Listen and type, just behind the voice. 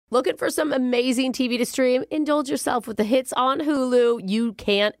Looking for some amazing TV to stream? Indulge yourself with the hits on Hulu you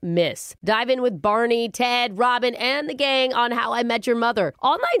can't miss. Dive in with Barney, Ted, Robin, and the gang on How I Met Your Mother.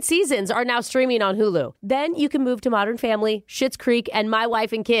 All 9 seasons are now streaming on Hulu. Then you can move to Modern Family, Schitt's Creek, and My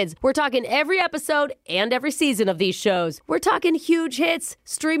Wife and Kids. We're talking every episode and every season of these shows. We're talking huge hits,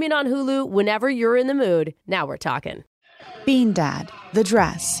 streaming on Hulu whenever you're in the mood. Now we're talking. Bean Dad, The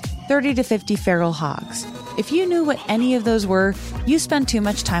Dress, 30 to 50 Feral Hogs. If you knew what any of those were, you spend too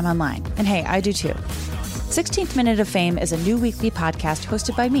much time online. And hey, I do too. 16th Minute of Fame is a new weekly podcast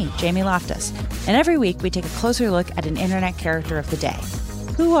hosted by me, Jamie Loftus. And every week we take a closer look at an internet character of the day.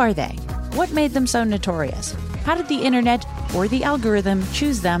 Who are they? What made them so notorious? How did the internet or the algorithm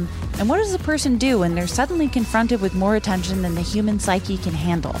choose them? And what does a person do when they're suddenly confronted with more attention than the human psyche can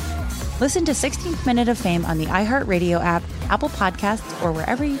handle? Listen to 16th Minute of Fame on the iHeartRadio app, Apple Podcasts, or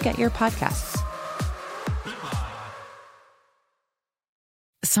wherever you get your podcasts.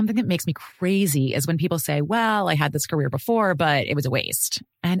 Something that makes me crazy is when people say, well, I had this career before, but it was a waste.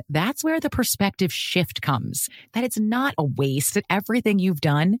 And that's where the perspective shift comes, that it's not a waste, that everything you've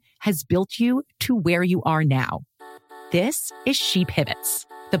done has built you to where you are now. This is She Pivots,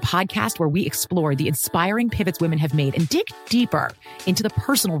 the podcast where we explore the inspiring pivots women have made and dig deeper into the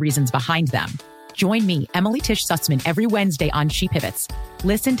personal reasons behind them. Join me, Emily Tish Sussman, every Wednesday on She Pivots.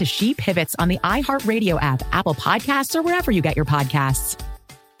 Listen to She Pivots on the iHeartRadio app, Apple Podcasts, or wherever you get your podcasts.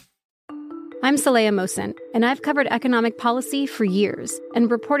 I'm Saleha Mohsin, and I've covered economic policy for years and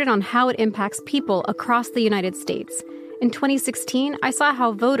reported on how it impacts people across the United States. In 2016, I saw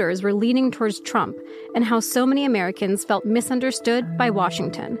how voters were leaning towards Trump and how so many Americans felt misunderstood by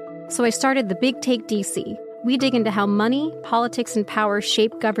Washington. So I started The Big Take DC. We dig into how money, politics, and power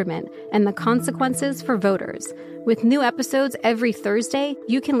shape government and the consequences for voters. With new episodes every Thursday,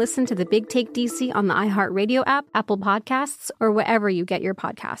 you can listen to The Big Take DC on the iHeartRadio app, Apple Podcasts, or wherever you get your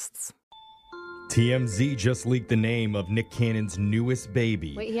podcasts. TMZ just leaked the name of Nick Cannon's newest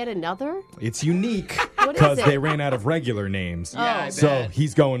baby. Wait, he had another? It's unique What is because it? they ran out of regular names. Yeah, so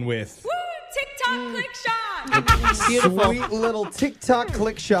he's going with... Woo! TikTok click shot! Beautiful. Sweet little TikTok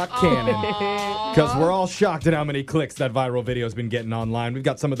click shot Cannon. Because we're all shocked at how many clicks that viral video has been getting online. We've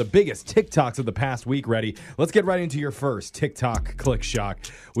got some of the biggest TikToks of the past week ready. Let's get right into your first TikTok click shock,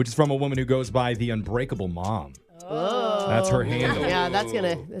 which is from a woman who goes by the Unbreakable Mom. Oh. That's her handle. Yeah,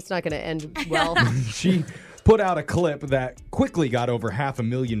 that's not gonna end well. She put out a clip that quickly got over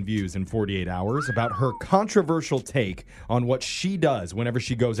 500,000 views in 48 hours about her controversial take on what she does whenever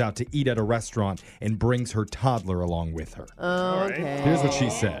she goes out to eat at a restaurant and brings her toddler along with her. Oh, okay. Here's what she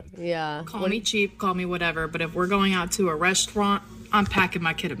said. Yeah. Call me cheap, call me whatever, but if we're going out to a restaurant, I'm packing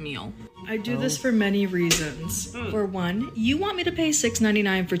my kid a meal. I do this for many reasons. For one, you want me to pay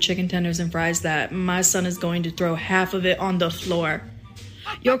 $6.99 for chicken tenders and fries that my son is going to throw half of it on the floor.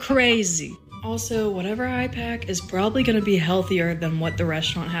 You're crazy. Also, whatever I pack is probably going to be healthier than what the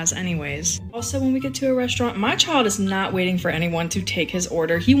restaurant has anyways. Also, when we get to a restaurant, my child is not waiting for anyone to take his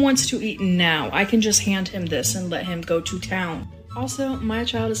order. He wants to eat now. I can just hand him this and let him go to town. Also, my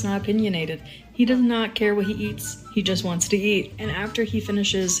child is not opinionated. He does not care what he eats. He just wants to eat. And after he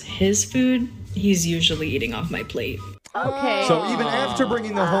finishes his food, he's usually eating off my plate. Okay. So even after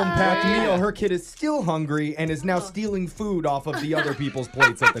bringing the home-packed meal, her kid is still hungry and is now stealing food off of the other people's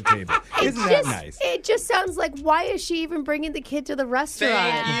plates at the table. Isn't that nice? It just sounds like, why is she even bringing the kid to the restaurant?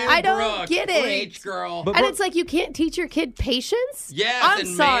 Thank you, I don't Brooke. get it. Preach, girl. But And it's like, you can't teach your kid patience? Yes, I'm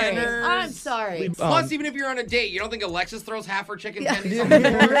and sorry. manners. I'm sorry. Plus, even if you're on a date, you don't think Alexis throws half her chicken tendies on the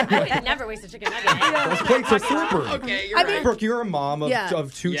floor? I would never waste a chicken nugget. Those plates are slippery. Okay, you're right. Brooke, you're a mom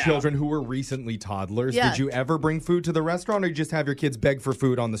of two Yeah. children who were recently toddlers. Yeah. Did you ever bring food to the restaurant, or you just have your kids beg for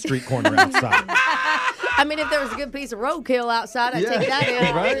food on the street corner outside? I mean, if there was a good piece of roadkill outside, I'd take that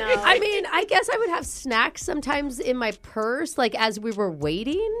in. Right? I mean, I guess I would have snacks sometimes in my purse, like as we were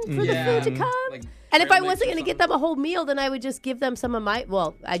waiting for the food to come. Like and if I trail mix wasn't or going to get them a whole meal, then I would just give them some of my,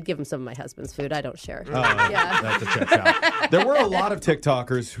 I'd give them some of my husband's food. I don't share. Yeah. That's a check out. There were a lot of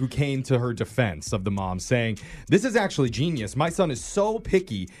TikTokers who came to her defense of the mom saying, this is actually genius. My son is so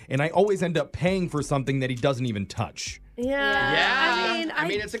picky, and I always end up paying for something that he doesn't even touch. Yeah. Yeah. I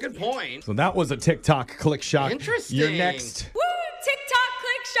mean, it's a good point. So that was a TikTok click shock. Interesting. Your next Woo! TikTok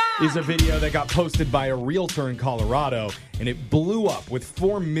click shot! is a video that got posted by a realtor in Colorado, and it blew up with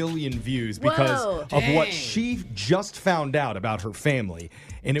 4 million views because Whoa. of what Dang. she just found out about her family.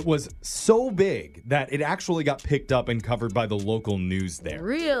 And it was so big that it actually got picked up and covered by the local news there.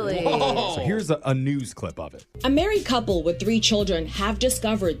 Really? Whoa. So here's a news clip of it. A married couple with 3 children have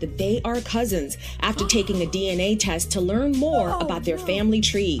discovered that they are cousins after taking a DNA test to learn more about their family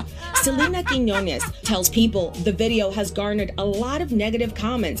tree. Selena Quiñones tells People the video has garnered a lot of negative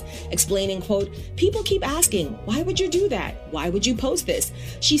comments tweet explaining, quote, "People keep asking, why would you do that? Why would you post this?"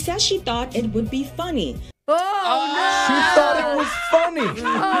 She says she thought it would be funny. She thought it was funny.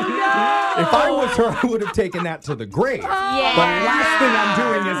 If I was her, I would have taken that to the grave. The last thing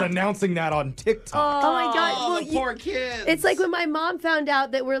I'm doing is announcing that on TikTok. Oh my God. Well, Poor kids. It's like when my mom found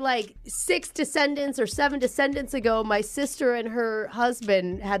out that we're like 6 descendants or 7 descendants ago, my sister and her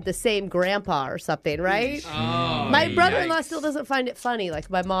husband had the same grandpa or something, right? My brother-in-law still doesn't find it funny like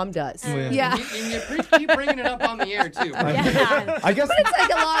my mom does. Yeah. And you keep bringing it up on the air, too. I guess But it's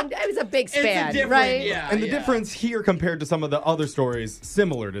like it was a big span, right? Yeah, and the difference here compared to some of the other stories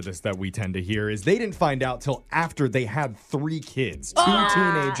similar to this that we tend to hear is they didn't find out till after they had 3 kids, 2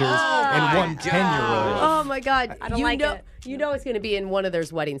 teenagers and 1 10-year-old. Oh my God. I don't like it. You know it's going to be in one of their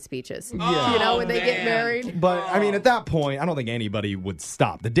wedding speeches. Yeah. You know, when they get married. But, I mean, at that point, I don't think anybody would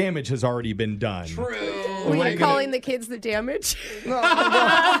stop. The damage has already been done. True. Were you calling the kids the damage?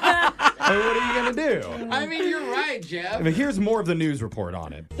 I mean, what are you going to do? I mean, you're right, Jeff. But here's more of the news report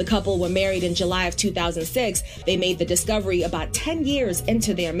on it. The couple were married in July of 2006. They made the discovery about 10 years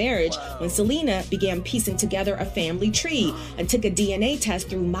into their marriage when Selena began piecing together a family tree and took a DNA test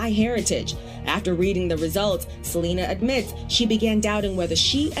through MyHeritage. After reading the results, Selena admits she began doubting whether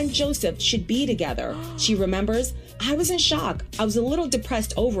she and Joseph should be together. She remembers, "I was in shock. I was a little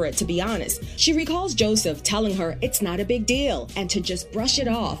depressed over it, to be honest." She recalls Joseph telling her it's not a big deal and to just brush it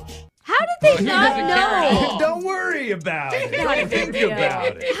off. How did they not know? Don't worry about it. Not a Don't big think deal. about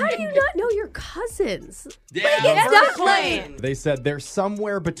it. How do you not know your cousins? Yeah, It's not like... They said they're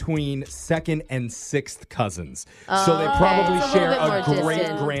somewhere between 2nd and 6th cousins. So they probably It's a share little bit a more great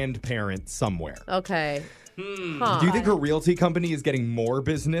distant. grandparent somewhere. Okay. Do you think her realty company is getting more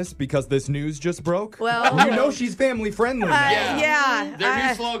business because this news just broke? Well, you know she's family friendly now. Yeah. Their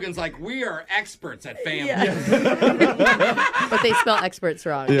new slogan's like, "We are experts at family." but they spell experts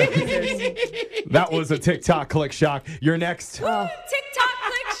wrong. Yeah. That was a TikTok click shock. Your next TikTok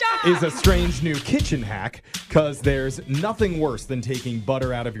click shop. is a strange new kitchen hack because there's nothing worse than taking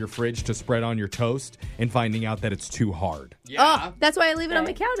butter out of your fridge to spread on your toast and finding out that it's too hard. Yeah. Oh, that's why I leave it on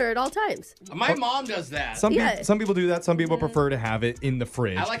the counter at all times. My mom does that. Some people do that. Some people prefer to have it in the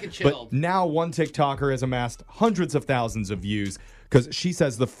fridge. I like it chilled. But now one TikToker has amassed hundreds of thousands of views because she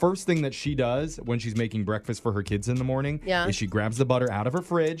says the first thing that she does when she's making breakfast for her kids in the morning is she grabs the butter out of her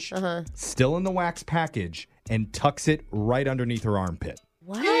fridge, still in the wax package, and tucks it right underneath her armpit.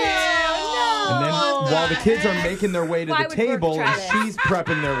 What? And then while the kids are making their way to Why the would table Brooke and try this? she's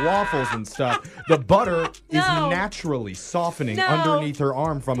prepping their waffles and stuff, the butter is naturally softening underneath her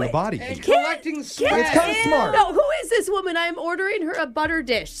arm from the body heat. Collecting sweat. It's kind of smart. No, who is this woman? I'm ordering her a butter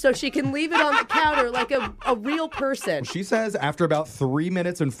dish so she can leave it on the counter like a real person. She says after about 3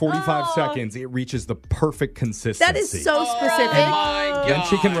 minutes and 45 seconds, it reaches the perfect consistency. That is so specific. My Then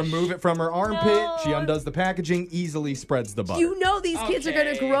she can gosh. remove it from her armpit. She undoes the packaging, easily spreads the butter. You know these kids are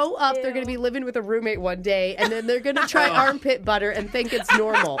going to grow up. They're going to be living with a roommate one day, and then they're going to try armpit butter and think it's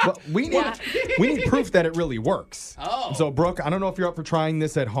normal. But we need proof that it really works. Oh. So, Brooke, I don't know if you're up for trying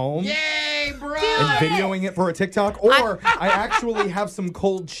this at home. Yay, bro. And videoing it for a TikTok, or I actually have some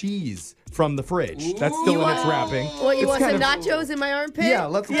cold cheese from the fridge. That's still in its wrapping. Well, you It's want some kind of- nachos in my armpit? Yeah,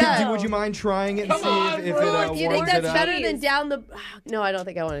 would you mind trying it and see if it Do you think warms that's it up? better than down the... No, I don't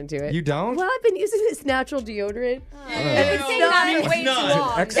think I want to do it. You don't? Well, I've been using this natural deodorant. And It's not way too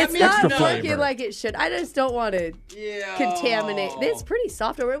long. Extra It's not flavor. working like it should. I just don't want to contaminate. It's pretty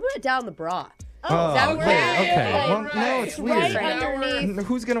soft. We're going to down the bra. Oh, that okay, works? okay. Well, Right. no, it's Right weird. underneath.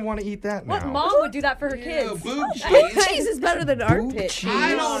 Who's going to want to eat that now? What mom would do that for her kids? Boob Boob cheese. cheese is better than armpit cheese.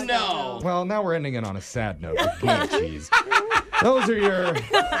 I don't know. Well, now we're ending it on a sad note with boob cheese. Those are your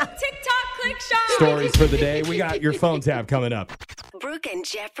TikTok click shop. stories for the day. We got your phone tab coming up. Brooke and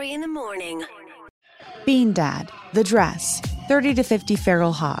Jeffrey in the morning. Bean Dad, The Dress, 30 to 50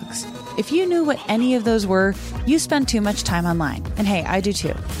 Feral Hogs. If you knew what any of those were, you spend too much time online. And hey, I do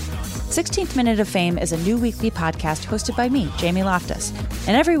too. 16th Minute of Fame is a new weekly podcast hosted by me, Jamie Loftus.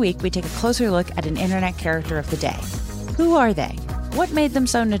 And every week we take a closer look at an internet character of the day. Who are they? What made them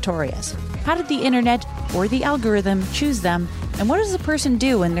so notorious? How did the internet or the algorithm choose them? And what does a person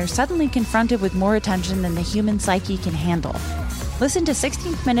do when they're suddenly confronted with more attention than the human psyche can handle? Listen to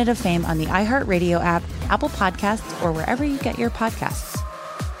 16th Minute of Fame on the iHeartRadio app, Apple Podcasts, or wherever you get your podcasts.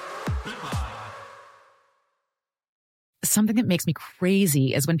 Something that makes me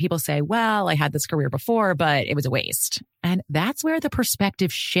crazy is when people say, well, I had this career before, but it was a waste. And that's where the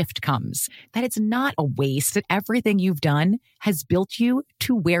perspective shift comes, that it's not a waste, that everything you've done has built you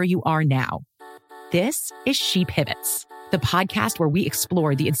to where you are now. This is She Pivots, the podcast where we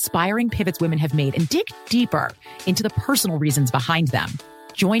explore the inspiring pivots women have made and dig deeper into the personal reasons behind them.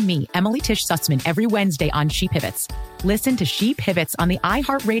 Join me, Emily Tish Sussman, every Wednesday on She Pivots. Listen to She Pivots on the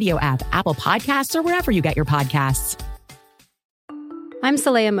iHeartRadio app, Apple Podcasts, or wherever you get your podcasts. I'm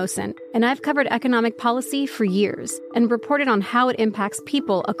Saleha Mohsin, and I've covered economic policy for years and reported on how it impacts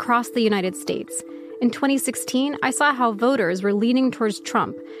people across the United States. In 2016, I saw how voters were leaning towards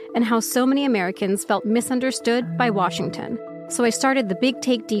Trump and how so many Americans felt misunderstood by Washington. So I started The Big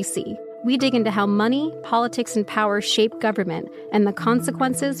Take DC. We dig into how money, politics, and power shape government and the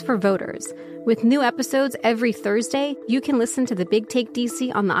consequences for voters. With new episodes every Thursday, you can listen to The Big Take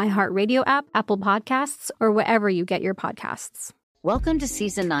DC on the iHeartRadio app, Apple Podcasts, or wherever you get your podcasts. Welcome to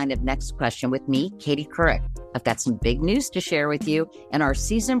Season 9 of Next Question with me, Katie Couric. I've got some big news to share with you in our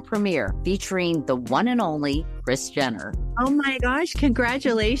season premiere featuring the one and only Kris Jenner. Oh my gosh,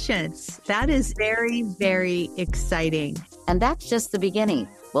 congratulations. That is very, very exciting. And that's just the beginning.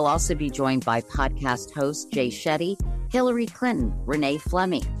 We'll also be joined by podcast host Jay Shetty, Hillary Clinton, Renee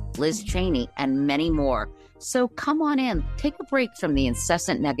Fleming, Liz Cheney, and many more. So come on in, take a break from the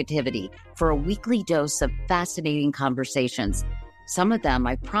incessant negativity for a weekly dose of fascinating conversations. Some of them,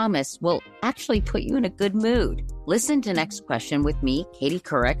 I promise, will actually put you in a good mood. Listen to Next Question with me, Katie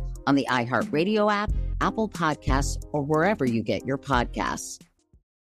Couric, on the iHeartRadio app, Apple Podcasts, or wherever you get your podcasts.